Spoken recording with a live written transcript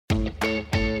Welcome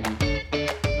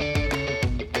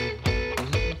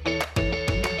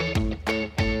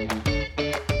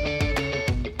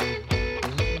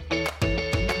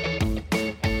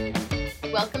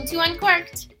to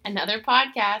Uncorked, another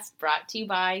podcast brought to you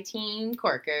by Team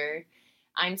Corker.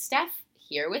 I'm Steph,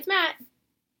 here with Matt.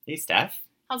 Hey, Steph.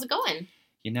 How's it going?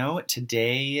 You know,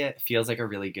 today feels like a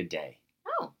really good day.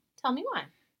 Oh, tell me why.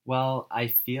 Well, I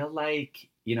feel like,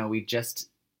 we just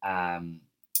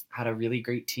had a really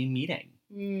great team meeting.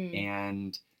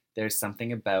 And there's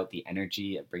something about the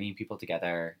energy of bringing people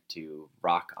together to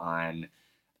rock on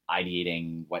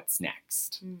ideating what's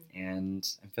next. And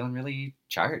I'm feeling really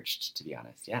charged, to be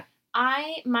honest. Yeah.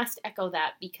 I must echo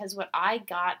that because what I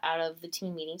got out of the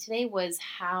team meeting today was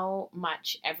how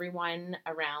much everyone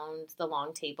around the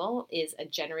long table is a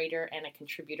generator and a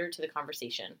contributor to the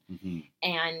conversation. Mm-hmm.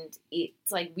 And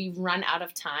it's like we've run out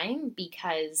of time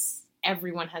because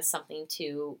everyone has something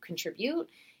to contribute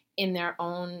in their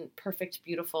own perfect,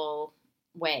 beautiful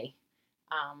way.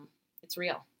 It's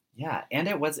real. Yeah, and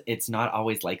it's not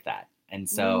always like that. And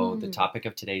so the topic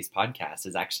of today's podcast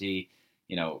is actually,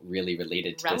 really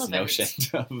related to Relevant.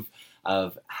 this notion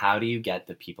of how do you get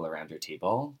the people around your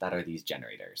table that are these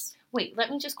generators? Wait,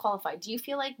 let me just qualify. Do you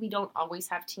feel like we don't always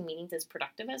have team meetings as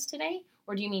productive as today?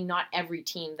 Or do you mean not every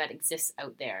team that exists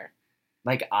out there?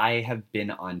 Like, I have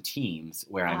been on teams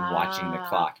where I'm watching the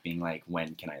clock being like,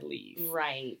 when can I leave?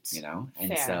 Right. And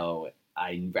Fair. so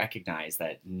I recognize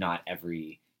that not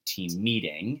every team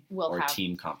meeting Will have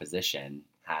team composition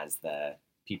has the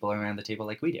people around the table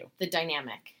like we do. the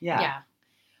dynamic. Yeah.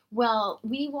 Well,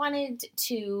 we wanted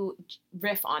to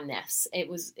riff on this. It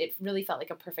really felt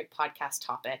like a perfect podcast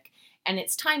topic. And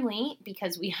it's timely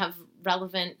because we have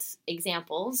relevant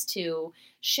examples to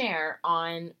share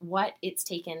on what it's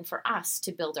taken for us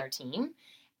to build our team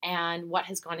and what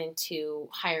has gone into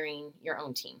hiring your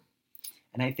own team.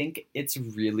 And I think it's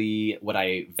really what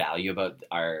I value about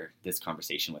this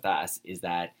conversation with us is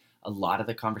that a lot of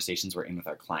the conversations we're in with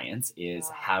our clients is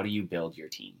how do you build your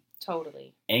team?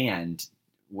 Totally. And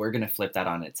we're going to flip that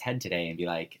on its head today and be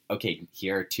like, okay,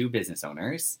 here are two business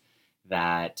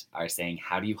that are saying,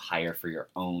 how do you hire for your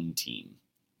own team?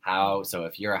 So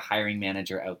if you're a hiring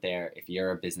manager out there, if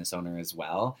you're a business owner as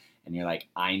well, and you're like,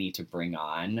 I need to bring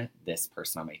on this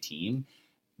person on my team,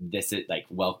 this is like,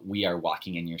 well, we are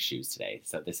walking in your shoes today.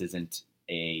 So this isn't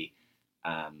a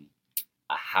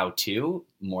how-to,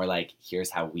 more like,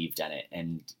 here's how we've done it.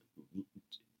 And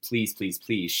please, please,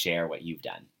 please share what you've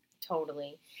done.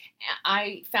 Totally.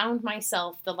 I found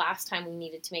myself the last time we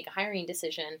needed to make a hiring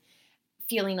decision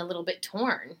feeling a little bit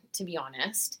torn, to be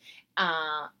honest.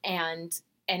 And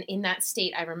in that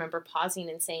state, I remember pausing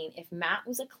and saying, if Matt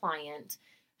was a client,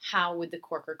 how would the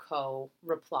Corker Co.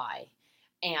 reply?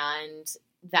 And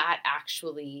that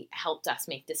actually helped us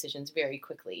make decisions very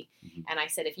quickly. Mm-hmm. And I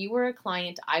said, if you were a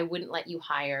client, I wouldn't let you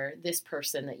hire this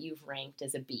person that you've ranked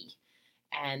as a B.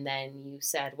 And then you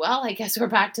said, well, I guess we're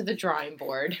back to the drawing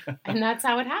board. And that's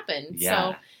how it happened.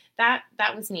 Yeah. So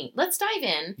that was neat. Let's dive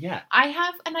in. Yeah. I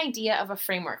have an idea of a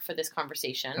framework for this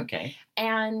conversation. Okay.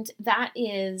 And that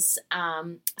is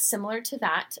similar to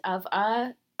that of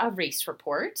a race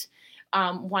report.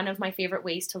 One of my favorite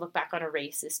ways to look back on a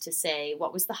race is to say,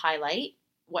 what was the highlight?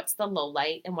 What's the low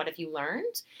light? And what have you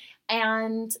learned?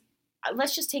 And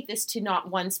let's just take this to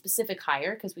not one specific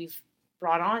hire, because we've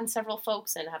brought on several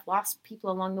folks and have lost people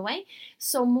along the way.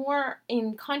 So more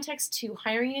in context to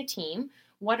hiring a team,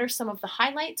 what are some of the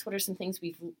highlights? What are some things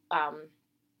we've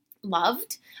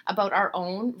loved about our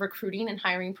own recruiting and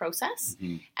hiring process?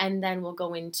 Mm-hmm. And then we'll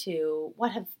go into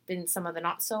what have been some of the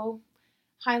not so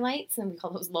highlights, and we call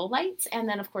those lowlights. And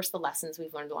then, of course, the lessons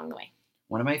we've learned along the way.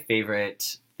 One of my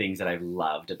favorite things that I've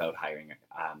loved about hiring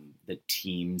the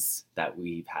teams that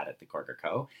we've had at the Corker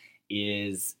Co.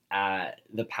 is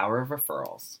the power of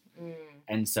referrals.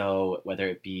 And so whether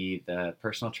it be the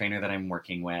personal trainer that I'm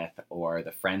working with or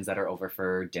the friends that are over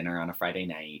for dinner on a Friday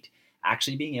night,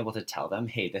 actually being able to tell them,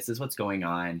 hey, this is what's going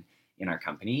on in our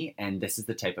company and this is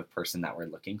the type of person that we're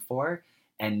looking for.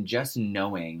 And just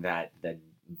knowing that the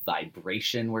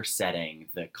vibration we're setting,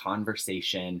 the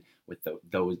conversation with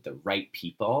the right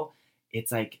people,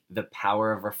 it's like the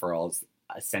power of referrals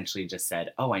essentially just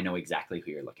said, oh, I know exactly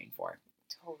who you're looking for.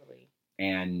 Totally.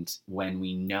 And when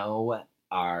we know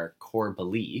our core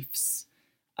beliefs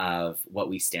of what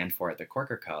we stand for at the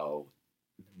Corker Co.,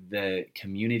 the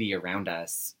community around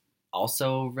us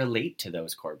also relate to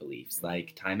those core beliefs. Mm-hmm.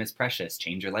 Like, time is precious,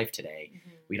 change your life today. Mm-hmm.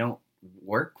 We don't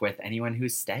work with anyone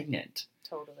who's stagnant.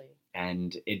 Totally.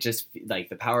 And it just, like,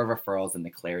 the power of referrals and the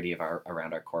clarity of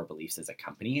around our core beliefs as a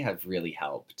company have really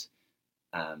helped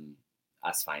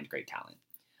us find great talent.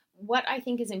 what I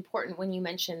think is important when you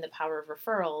mention the power of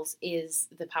referrals is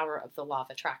the power of the law of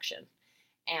attraction.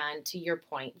 And to your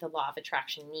point, the law of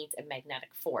attraction needs a magnetic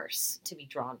force to be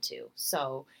drawn to.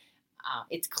 So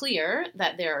it's clear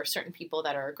that there are certain people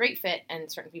that are a great fit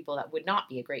and certain people that would not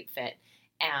be a great fit.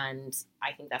 And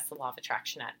I think that's the law of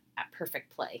attraction at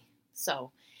perfect play.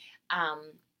 So,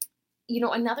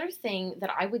 another thing that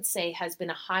I would say has been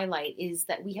a highlight is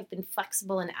that we have been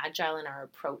flexible and agile in our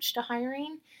approach to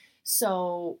hiring.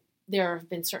 So there have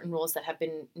been certain roles that have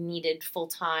been needed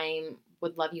full-time,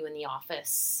 would love you in the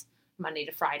office Monday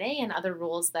to Friday, and other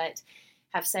roles that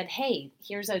have said, hey,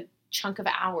 here's a chunk of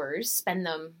hours, spend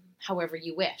them however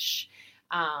you wish.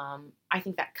 I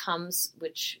think that comes,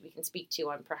 which we can speak to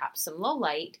on perhaps some low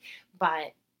light,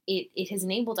 but it has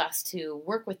enabled us to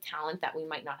work with talent that we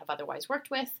might not have otherwise worked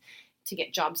with, to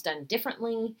get jobs done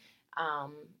differently,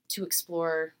 to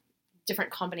explore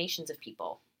different combinations of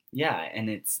people. Yeah,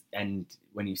 and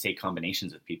when you say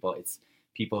combinations of people, it's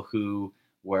people who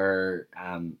were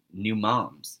new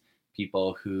moms,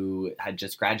 people who had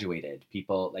just graduated,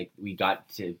 people like we got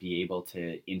to be able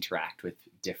to interact with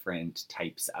different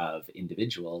types of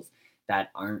individuals that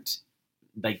aren't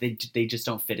like they just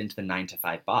don't fit into the 9 to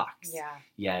 5 box. Yeah.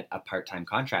 Yet a part-time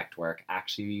contract work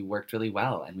actually worked really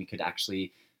well, and we could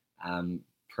actually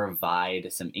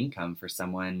provide some income for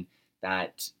someone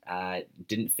that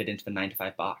didn't fit into the 9 to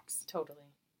 5 box. Totally.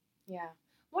 Yeah.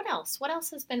 What else? What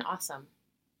else has been awesome?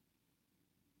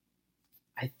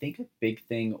 I think a big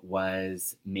thing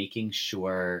was making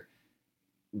sure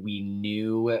we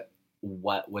knew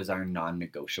what was our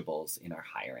non-negotiables in our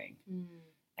hiring.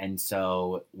 And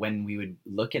so when we would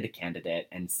look at a candidate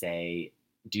and say,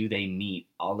 do they meet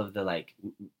all of the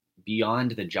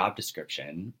beyond the job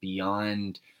description,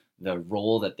 beyond the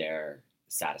role that they're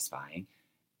satisfying,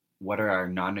 what are our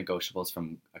non-negotiables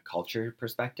from a culture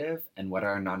perspective, and what are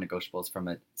our non-negotiables from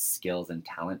a skills and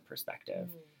talent perspective?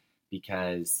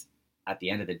 Because at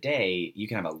the end of the day, you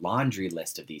can have a laundry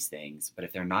list of these things, but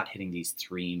if they're not hitting these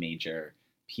 3 major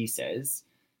pieces,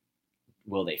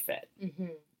 will they fit?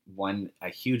 A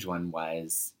huge one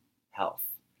was health.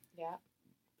 Yeah.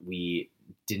 We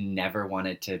never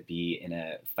wanted to be in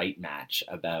a fight match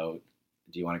about,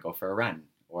 do you want to go for a run?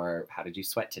 Or how did you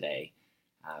sweat today?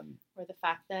 Or the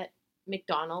fact that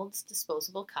McDonald's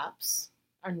disposable cups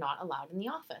are not allowed in the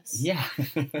office. Yeah.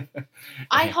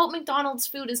 I hope McDonald's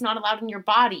food is not allowed in your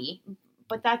body,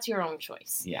 but that's your own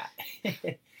choice. Yeah.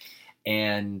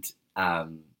 And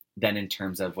then in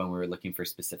terms of when we were looking for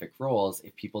specific roles,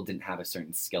 if people didn't have a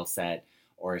certain skill set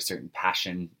or a certain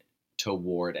passion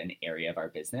toward an area of our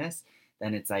business,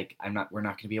 then it's like, we're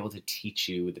not going to be able to teach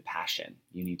you the passion.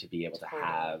 You need to be able to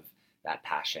have that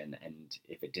passion. And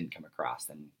if it didn't come across,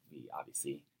 then we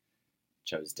obviously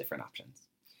chose different options.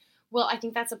 Well, I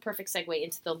think that's a perfect segue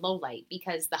into the low light,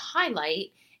 because the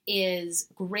highlight is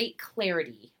great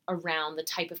clarity around the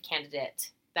type of candidate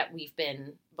that we've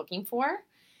been looking for.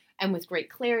 And with great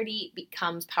clarity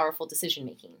becomes powerful decision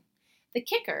making. The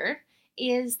kicker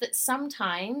is that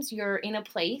sometimes you're in a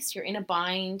place, you're in a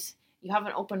bind, you have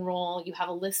an open role, you have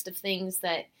a list of things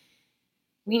that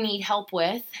we need help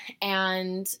with,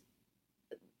 and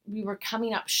we were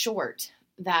coming up short,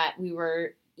 that we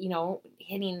were,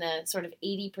 hitting the sort of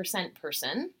 80%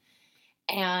 person.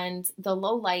 And the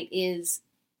low light is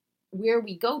where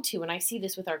we go to, and I see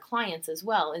this with our clients as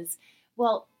well, is,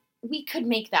 well, we could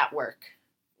make that work.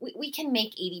 We can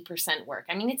make 80% work.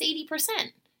 I mean, it's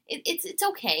 80%. It's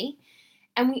okay.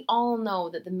 And we all know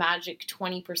that the magic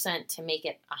 20% to make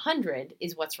it 100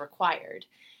 is what's required.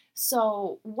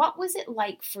 So what was it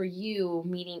like for you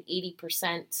meeting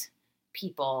 80%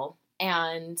 people,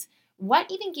 and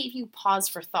what even gave you pause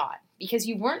for thought? Because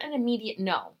you weren't an immediate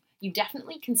no. You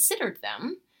definitely considered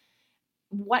them.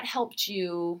 What helped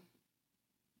you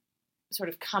sort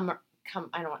of come,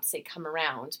 I don't want to say come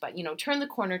around, but, turn the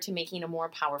corner to making a more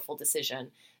powerful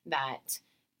decision that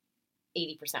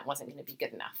 80% wasn't going to be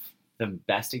good enough? The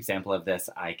best example of this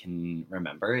I can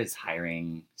remember is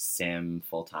hiring Sim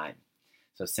full-time.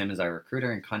 So Sim is our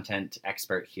recruiter and content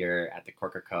expert here at the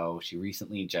Corker Co. She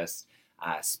recently just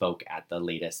spoke at the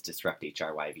latest Disrupt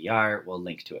HR YVR. We'll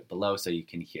link to it below so you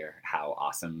can hear how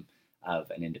awesome of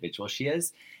an individual she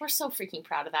is. We're so freaking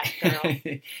proud of that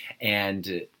girl.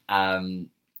 And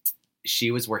she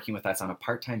was working with us on a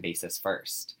part-time basis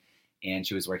first. And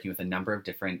she was working with a number of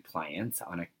different clients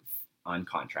on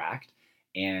contract.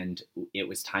 And it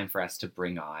was time for us to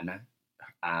bring on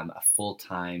a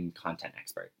full-time content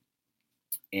expert.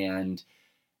 And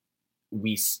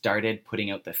we started putting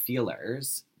out the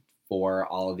feelers for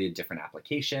all of the different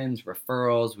applications,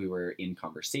 referrals. We were in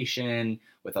conversation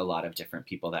with a lot of different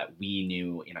people that we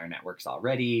knew in our networks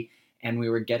already. and we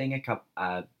were getting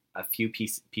a few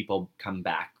people come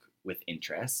back with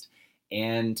interest,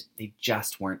 and they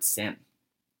just weren't sim.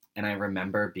 And I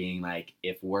remember being like,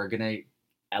 if we're gonna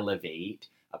elevate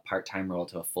a part-time role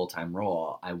to a full-time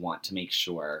role, I want to make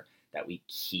sure that we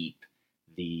keep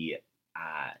the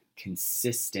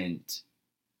consistent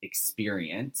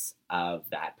experience of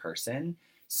that person,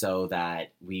 so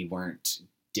that we weren't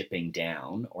dipping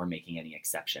down or making any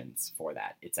exceptions for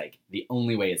that. It's like the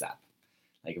only way is up.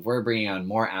 Like if we're bringing on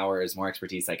more hours, more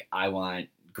expertise, like I want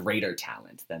greater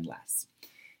talent than less.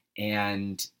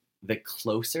 And the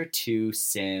closer to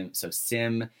sim, so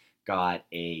sim got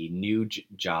a new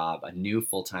job, a new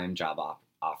full-time job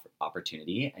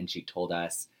opportunity, and she told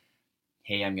us,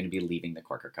 hey, I'm going to be leaving the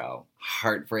Corker Co.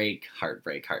 Heartbreak,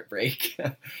 heartbreak, heartbreak.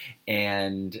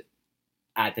 And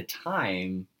at the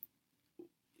time,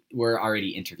 we're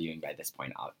already interviewing by this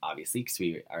point, obviously, because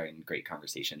we are in great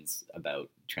conversations about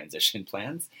transition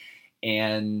plans.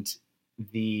 And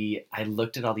I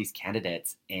looked at all these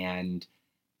candidates, and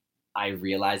I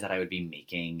realized that I would be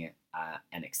making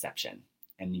an exception.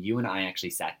 And you and I actually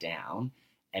sat down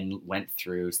and went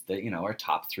through our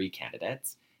top 3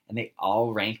 candidates, and they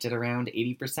all ranked at around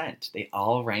 80%. They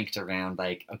all ranked around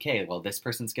like, okay, well, this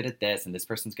person's good at this and this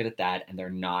person's good at that, and they're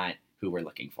not who we're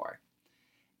looking for.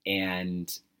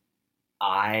 And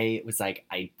I was like,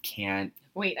 I can't.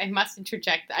 Wait, I must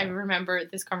interject. I remember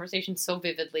this conversation so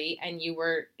vividly, and you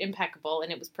were impeccable,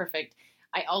 and it was perfect.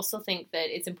 I also think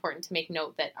that it's important to make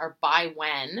note that our by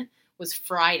when was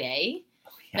Friday,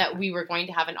 that we were going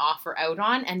to have an offer out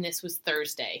on, and this was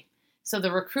Thursday. So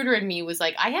the recruiter in me was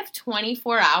like, I have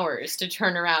 24 hours to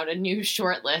turn around a new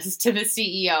shortlist to the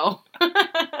CEO.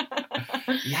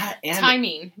 Yeah. And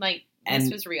timing,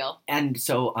 this was real. And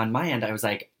so on my end, I was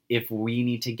like, if we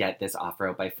need to get this offer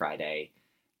out by Friday,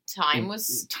 time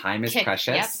is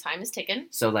precious. Yep, time is ticking.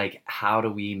 So like, how do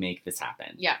we make this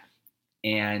happen? Yeah.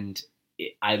 And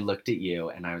I looked at you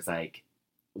and I was like,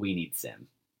 we need sim.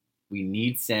 We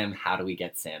need sim. How do we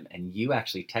get sim? And you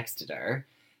actually texted her,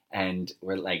 and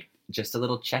we're like, just a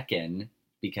little check-in,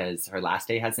 because her last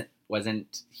day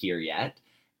wasn't here yet,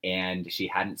 and she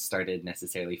hadn't started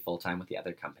necessarily full-time with the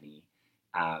other company,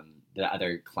 the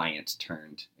other client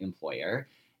turned employer.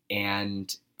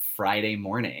 And Friday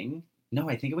morning, no,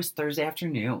 I think it was Thursday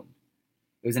afternoon.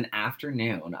 It was an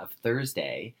afternoon of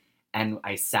Thursday, and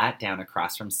I sat down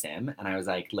across from Sim, and I was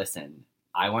like, listen,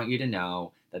 I want you to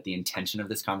know that the intention of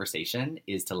this conversation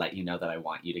is to let you know that I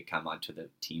want you to come onto the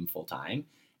team full-time.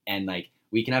 And like,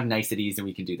 we can have niceties and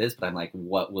we can do this, but I'm like,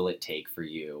 what will it take for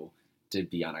you to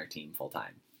be on our team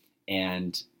full-time?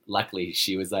 And luckily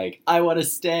she was like, I want to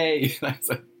stay. I was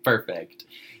like, perfect.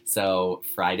 So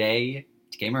Friday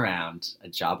came around, a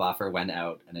job offer went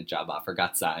out, and a job offer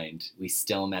got signed. We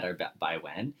still met our by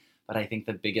when, but I think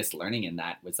the biggest learning in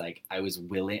that was like, I was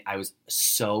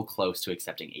so close to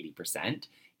accepting 80%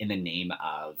 in the name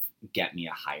of get me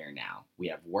a hire now. We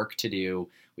have work to do.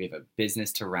 We have a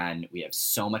business to run. We have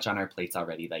so much on our plates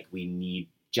already. Like, we need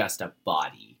just a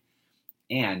body.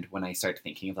 And when I start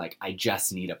thinking of like, I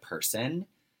just need a person,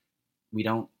 we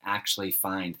don't actually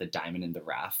find the diamond in the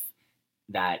rough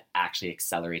that actually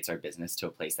accelerates our business to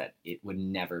a place that it would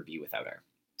never be without her.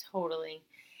 Totally.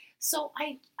 So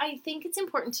I think it's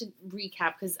important to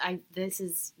recap, because this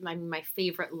is my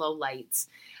favorite lowlights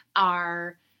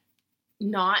are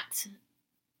not,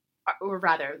 or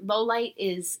rather, low light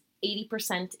is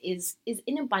 80% is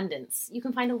in abundance. You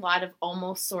can find a lot of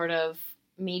almost sort of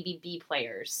maybe B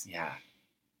players. Yeah.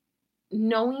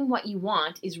 Knowing what you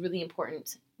want is really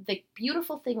important. The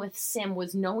beautiful thing with Sim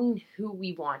was knowing who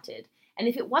we wanted. And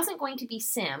if it wasn't going to be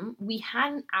Sim, we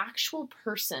had an actual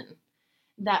person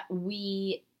that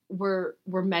we were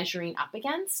measuring up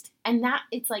against. And that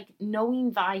it's like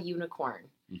knowing thy unicorn.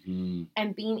 Mm-hmm.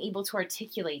 And being able to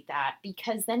articulate that,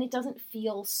 because then it doesn't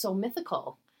feel so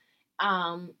mythical.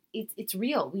 It's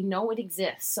real. We know it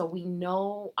exists, so we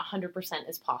know 100%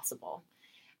 is possible.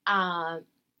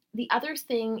 The other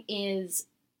thing is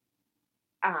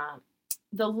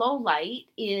the low light,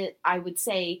 I would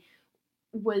say,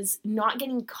 was not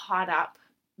getting caught up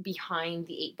behind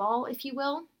the 8 ball, if you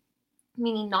will.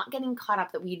 Meaning not getting caught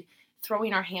up that we'd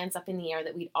throwing our hands up in the air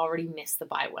that we'd already missed the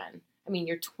by when. I mean,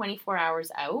 you're 24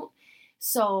 hours out.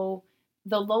 So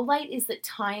the low light is that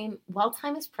while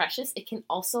time is precious, it can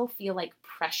also feel like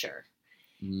pressure.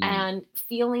 And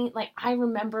feeling like, I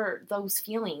remember those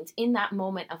feelings in that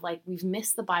moment of like, we've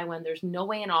missed the by when, there's no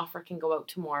way an offer can go out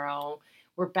tomorrow.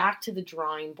 We're back to the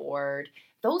drawing board.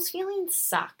 Those feelings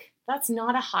suck. That's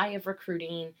not a high of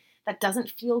recruiting. That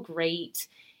doesn't feel great.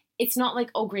 It's not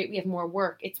like, oh great, we have more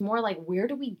work. It's more like, where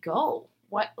do we go?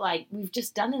 We've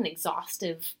just done an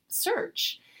exhaustive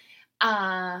search.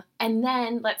 And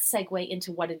then let's segue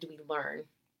into what did we learn?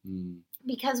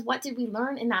 Because what did we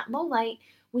learn in that low light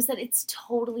was that it's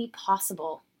totally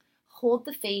possible. Hold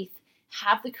the faith,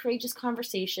 have the courageous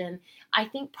conversation. I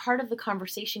think part of the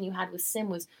conversation you had with Sim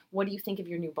was, what do you think of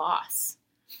your new boss?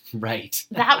 Right.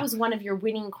 That was one of your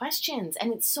winning questions.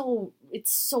 And it's so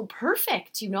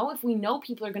perfect. If we know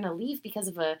people are going to leave because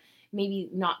of maybe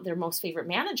not their most favorite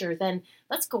manager, then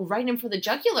let's go right in for the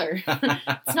jugular.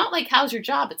 It's not like, how's your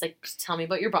job? It's like, tell me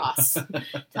about your boss.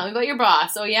 Tell me about your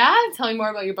boss. Oh yeah? Tell me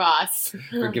more about your boss.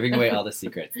 We're giving away all the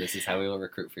secrets. This is how we will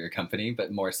recruit for your company,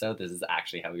 but more so, this is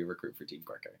actually how we recruit for Team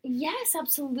Corker. Yes,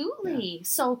 absolutely. Yeah.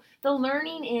 So the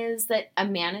learning is that a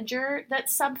manager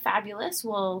that's sub-fabulous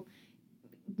will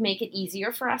make it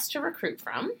easier for us to recruit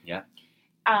from. Yeah.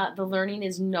 The learning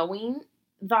is knowing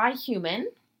thy human,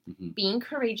 being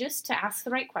courageous to ask the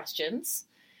right questions.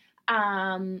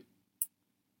 What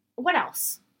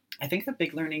else? I think the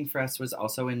big learning for us was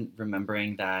also in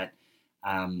remembering that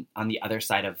on the other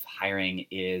side of hiring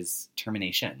is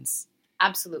terminations.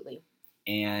 Absolutely.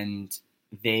 And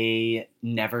they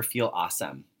never feel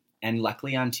awesome. And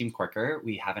luckily on Team Corker,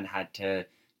 we haven't had to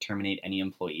terminate any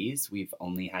employees. We've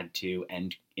only had to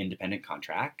end independent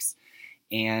contracts.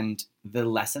 And the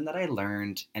lesson that I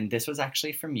learned, and this was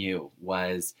actually from you,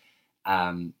 was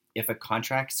if a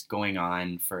contract's going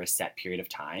on for a set period of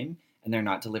time and they're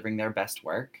not delivering their best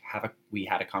work, we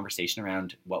had a conversation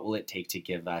around what will it take to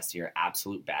give us your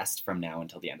absolute best from now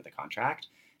until the end of the contract.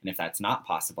 And if that's not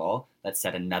possible, let's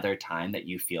set another time that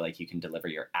you feel like you can deliver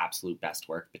your absolute best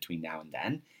work between now and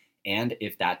then. And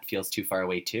if that feels too far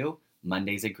away too,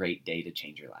 Monday's a great day to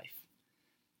change your life.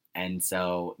 And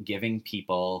so giving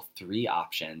people 3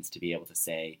 options to be able to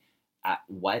say,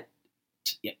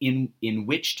 in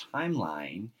which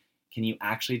timeline can you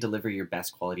actually deliver your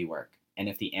best quality work? And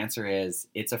if the answer is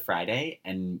it's a Friday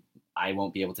and I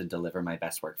won't be able to deliver my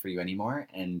best work for you anymore,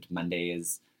 and Monday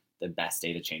is the best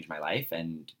day to change my life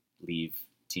and leave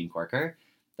Team Corker,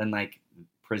 then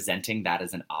presenting that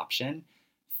as an option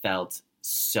felt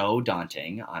so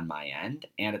daunting on my end,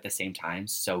 and at the same time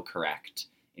so correct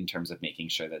in terms of making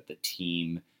sure that the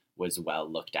team was well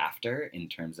looked after, in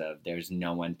terms of there's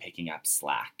no one picking up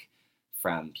slack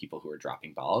from people who are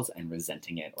dropping balls and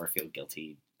resenting it or feel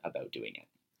guilty about doing it.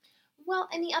 Well,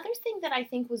 and the other thing that I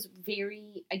think was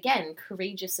very, again,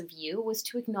 courageous of you was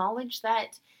to acknowledge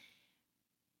that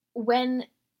when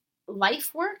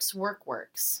life works, work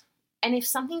works. And if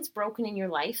something's broken in your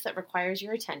life that requires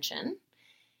your attention,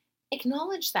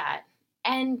 acknowledge that.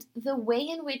 And the way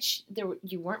in which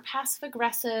you weren't passive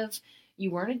aggressive, you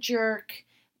weren't a jerk.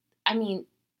 I mean,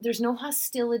 there's no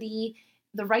hostility.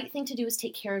 The right thing to do is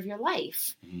take care of your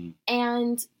life. Mm-hmm.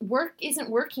 And work isn't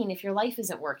working if your life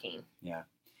isn't working. Yeah.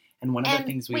 And one of the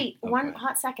things one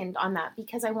hot second on that,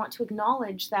 because I want to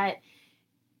acknowledge that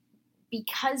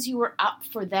because you were up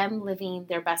for them living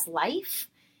their best life,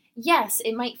 yes,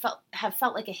 it might have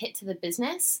felt like a hit to the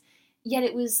business, yet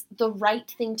it was the right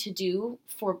thing to do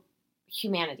for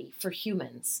humanity, for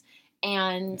humans.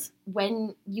 And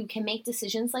when you can make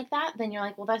decisions like that, then you're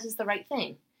like, well, this is the right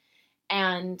thing.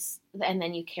 And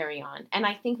then you carry on. And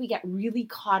I think we get really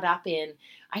caught up in,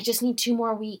 I just need 2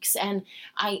 more weeks and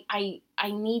I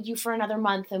need you for another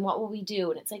month and what will we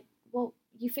do? And it's like, well,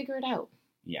 you figure it out.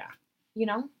 Yeah.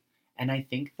 And I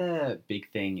think the big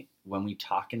thing when we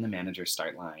talk in the Manager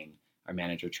Start Line, our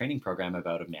manager training program,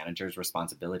 about a manager's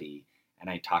responsibility, and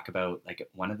I talk about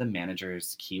one of the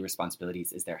manager's key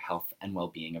responsibilities is their health and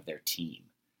well-being of their team.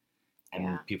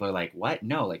 And people are like, what?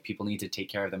 No, people need to take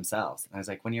care of themselves. And I was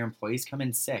like, when your employees come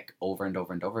in sick over and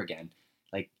over and over again,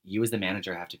 you as the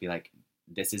manager have to be like,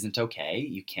 this isn't okay.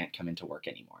 You can't come into work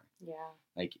anymore.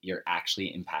 Yeah. You're actually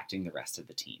impacting the rest of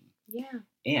the team. Yeah.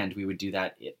 And we would do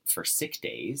that for sick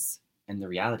days. And the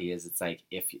reality is, it's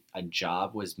if a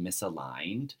job was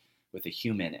misaligned with a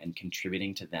human and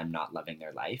contributing to them not loving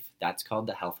their life, that's called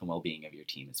the health and well-being of your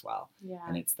team as well. Yeah.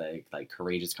 And it's the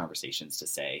courageous conversations to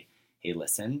say, hey,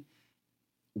 listen,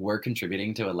 we're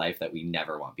contributing to a life that we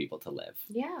never want people to live.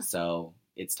 Yeah. So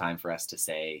it's time for us to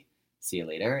say, see you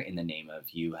later, in the name of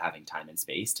you having time and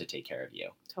space to take care of you.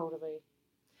 Totally.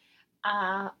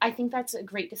 I think that's a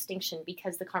great distinction,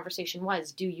 because the conversation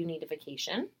was, do you need a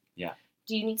vacation? Yeah.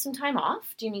 Do you need some time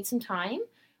off? Do you need some time?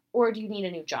 Or do you need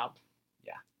a new job?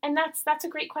 Yeah. And that's a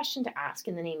great question to ask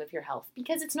in the name of your health,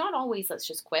 because it's not always, let's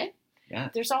just quit. Yeah.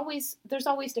 There's always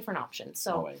different options.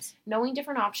 So knowing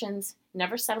different options,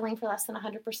 never settling for less than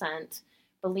 100%,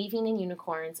 believing in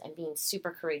unicorns, and being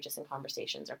super courageous in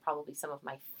conversations are probably some of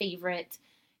my favorite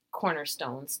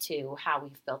cornerstones to how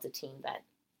we've built a team that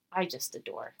I just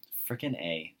adore. Freaking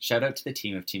A. Shout out to the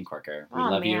team of Team Corker. We Oh,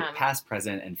 love you, man. past,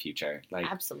 present, and future. Like,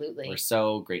 Absolutely. we're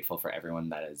so grateful for everyone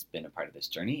that has been a part of this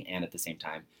journey. And at the same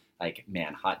time, like,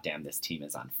 man, hot damn, this team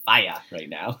is on fire right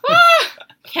now.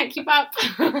 Can't keep up.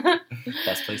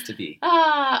 Best place to be.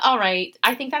 All right.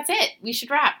 I think that's it. We should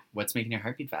wrap. What's making your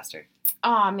heart beat faster?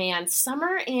 Oh, man.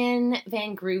 Summer in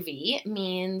Van Groovy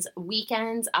means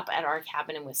weekends up at our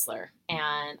cabin in Whistler.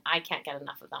 And I can't get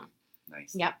enough of them.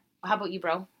 Nice. Yep. How about you,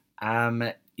 bro?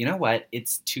 You know what?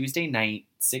 It's Tuesday night,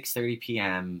 6:30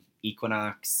 p.m.,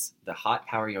 Equinox, the hot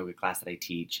power yoga class that I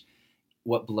teach.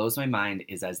 What blows my mind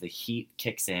is as the heat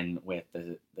kicks in with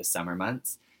the summer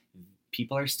months,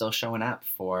 people are still showing up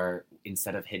for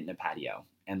instead of hitting a patio.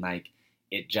 And like,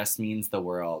 it just means the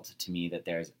world to me that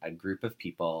there's a group of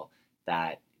people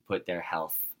that put their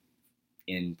health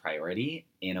in priority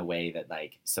in a way that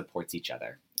like supports each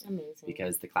other. Amazing.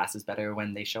 Because the class is better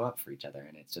when they show up for each other,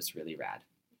 and it's just really rad.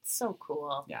 So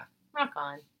cool. Yeah. Rock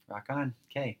on. Rock on.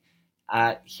 Okay.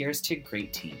 Here's to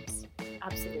great teams.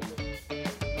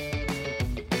 Absolutely.